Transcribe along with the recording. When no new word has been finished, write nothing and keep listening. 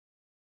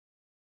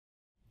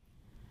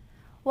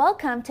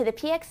Welcome to the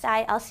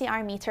PXI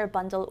LCR meter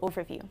bundle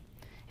overview.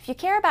 If you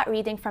care about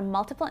reading from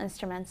multiple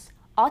instruments,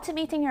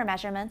 automating your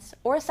measurements,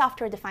 or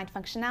software-defined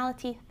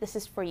functionality, this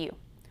is for you.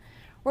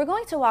 We're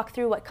going to walk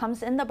through what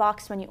comes in the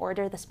box when you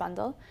order this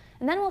bundle,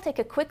 and then we'll take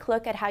a quick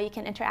look at how you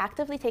can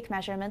interactively take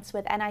measurements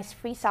with NI's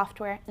free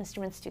software,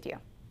 Instrument Studio.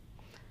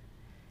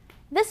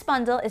 This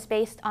bundle is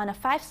based on a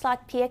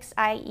 5-slot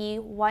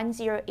PXIe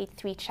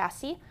 1083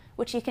 chassis,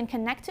 which you can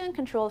connect to and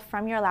control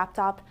from your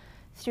laptop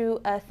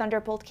through a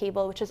Thunderbolt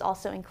cable, which is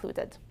also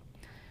included.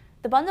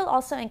 The bundle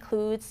also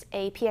includes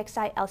a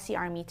PXI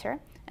LCR meter,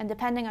 and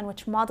depending on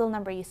which model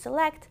number you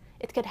select,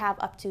 it could have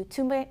up to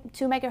 2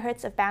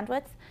 megahertz of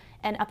bandwidth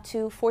and up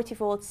to 40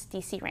 volts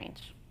DC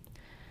range.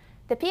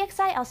 The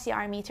PXI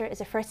LCR meter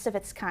is a first of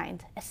its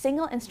kind, a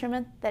single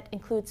instrument that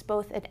includes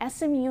both an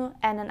SMU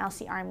and an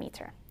LCR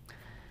meter.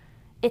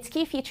 Its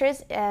key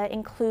features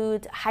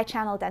include high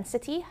channel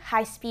density,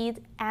 high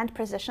speed, and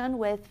precision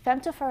with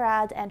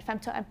femtofarad and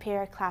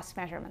femtoampere class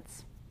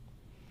measurements.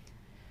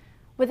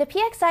 With the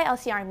PXI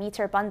LCR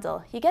meter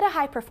bundle, you get a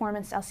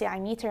high-performance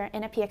LCI meter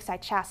in a PXI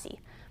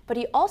chassis, but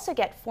you also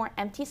get 4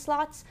 empty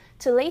slots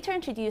to later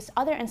introduce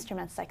other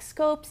instruments like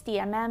scopes,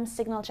 DMMs,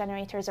 signal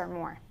generators, or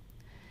more.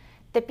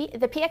 The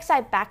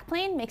PXI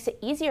backplane makes it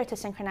easier to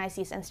synchronize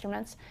these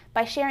instruments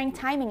by sharing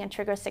timing and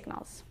trigger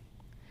signals.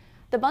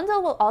 The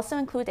bundle will also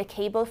include a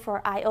cable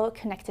for I/O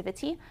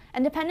connectivity,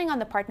 and depending on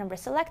the part number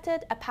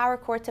selected, a power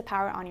cord to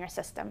power on your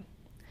system.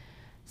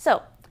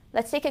 So,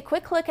 let's take a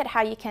quick look at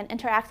how you can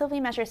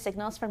interactively measure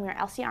signals from your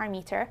LCR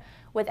meter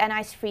with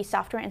NI's free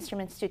software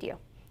Instrument Studio.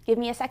 Give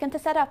me a second to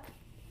set up.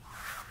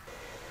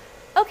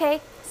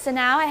 Okay, so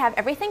now I have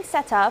everything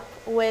set up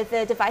with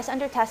the device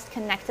under test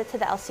connected to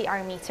the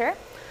LCR meter.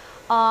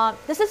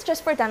 This is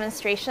just for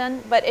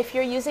demonstration, but if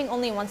you're using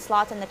only one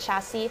slot in the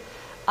chassis,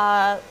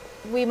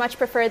 we much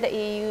prefer that you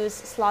use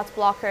slot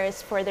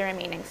blockers for the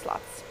remaining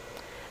slots.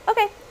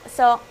 Okay,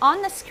 so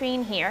on the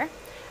screen here,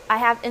 I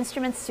have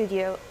Instrument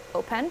Studio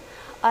open.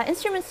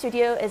 Instrument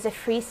Studio is a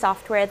free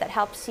software that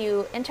helps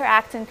you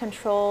interact and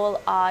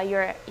control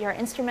your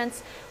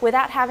instruments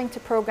without having to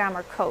program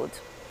or code.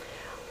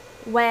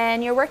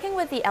 When you're working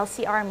with the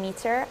LCR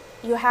meter,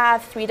 you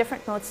have 3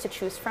 different modes to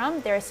choose from.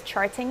 There's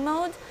charting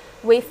mode,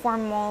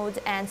 waveform mode,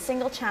 and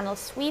single channel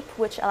sweep,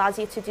 which allows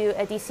you to do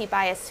a DC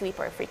bias sweep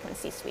or a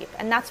frequency sweep.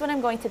 And that's what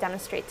I'm going to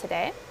demonstrate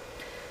today.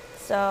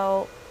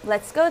 So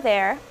let's go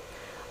there.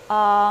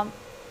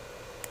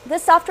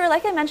 This software,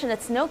 like I mentioned,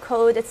 it's no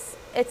code.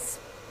 It's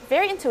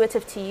very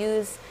intuitive to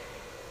use.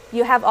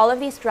 You have all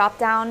of these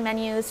drop-down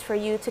menus for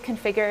you to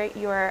configure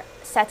your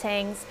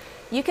settings.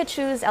 You could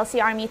choose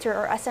LCR meter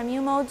or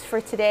SMU mode.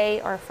 For today,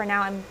 or for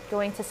now, I'm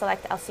going to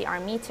select LCR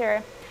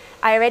meter.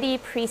 I already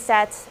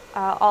preset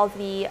all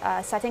the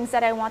settings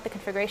that I want, the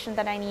configuration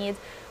that I need,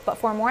 but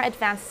for more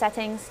advanced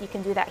settings, you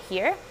can do that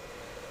here.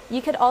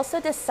 You could also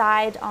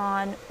decide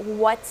on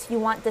what you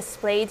want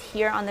displayed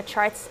here on the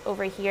charts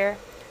over here.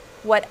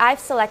 What I've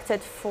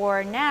selected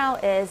for now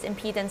is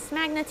impedance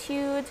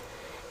magnitude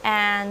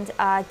and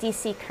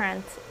DC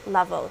current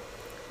level,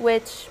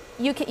 which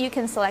you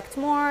can select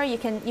more. You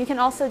can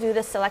also do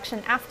this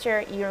selection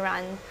after you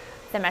run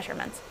the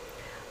measurement.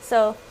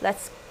 So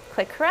let's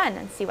click run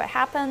and see what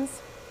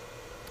happens.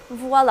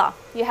 Voila,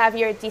 you have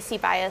your DC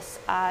bias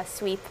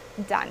sweep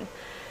done.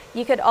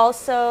 You could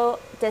also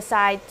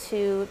decide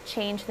to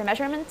change the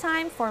measurement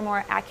time for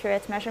more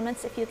accurate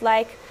measurements if you'd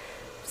like.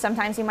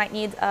 Sometimes you might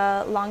need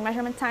a long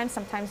measurement time,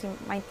 sometimes you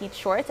might need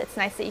short. It's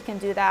nice that you can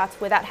do that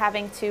without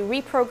having to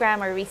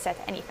reprogram or reset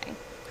anything.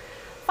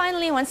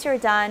 Finally, once you're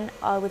done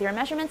with your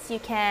measurements, you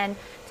can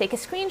take a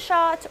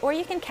screenshot or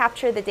you can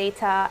capture the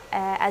data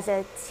as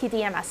a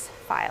TDMS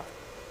file.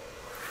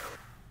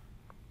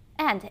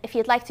 And if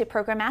you'd like to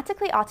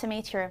programmatically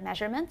automate your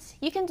measurements,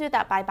 you can do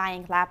that by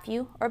buying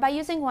LabVIEW or by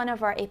using one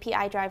of our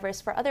API drivers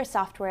for other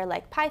software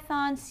like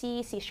Python,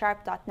 C, C#,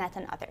 .NET,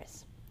 and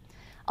others.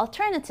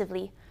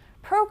 Alternatively,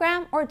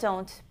 program or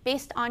don't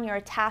based on your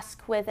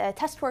task with a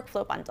test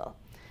workflow bundle.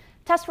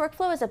 Test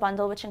workflow is a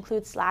bundle which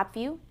includes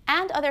LabVIEW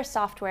and other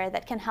software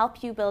that can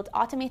help you build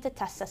automated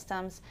test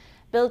systems,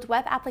 build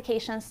web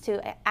applications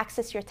to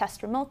access your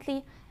test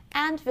remotely,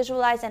 and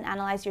visualize and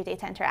analyze your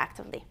data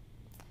interactively.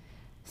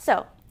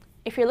 So,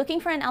 if you're looking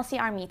for an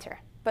LCR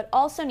meter, but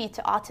also need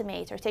to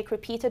automate or take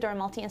repeated or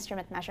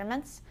multi-instrument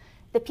measurements,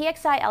 the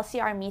PXI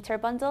LCR meter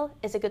bundle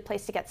is a good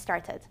place to get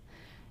started.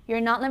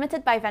 You're not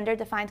limited by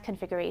vendor-defined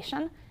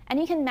configuration, and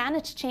you can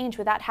manage change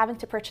without having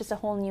to purchase a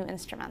whole new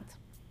instrument.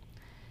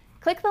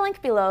 Click the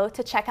link below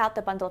to check out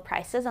the bundle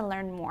prices and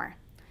learn more.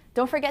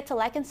 Don't forget to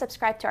like and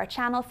subscribe to our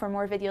channel for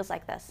more videos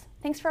like this.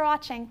 Thanks for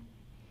watching.